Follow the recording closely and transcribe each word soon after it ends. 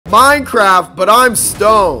Minecraft, but I'm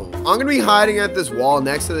stoned. I'm gonna be hiding at this wall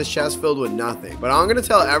next to this chest filled with nothing. But I'm gonna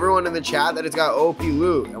tell everyone in the chat that it's got OP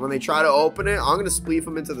loot. And when they try to open it, I'm gonna spleef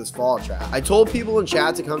them into this fall trap. I told people in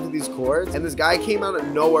chat to come to these cords, and this guy came out of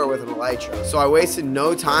nowhere with an elytra. So I wasted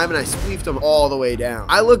no time and I spleefed him all the way down.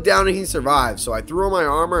 I looked down and he survived, so I threw on my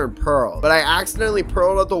armor and pearled. But I accidentally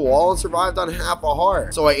pearled at the wall and survived on half a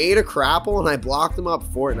heart. So I ate a crapple and I blocked him up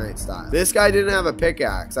Fortnite style. This guy didn't have a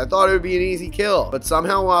pickaxe. I thought it would be an easy kill, but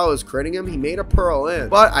somehow while I was critting him, he made a pearl in.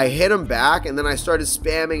 But I hit him back and then I started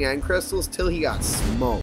spamming end crystals till he got smoked.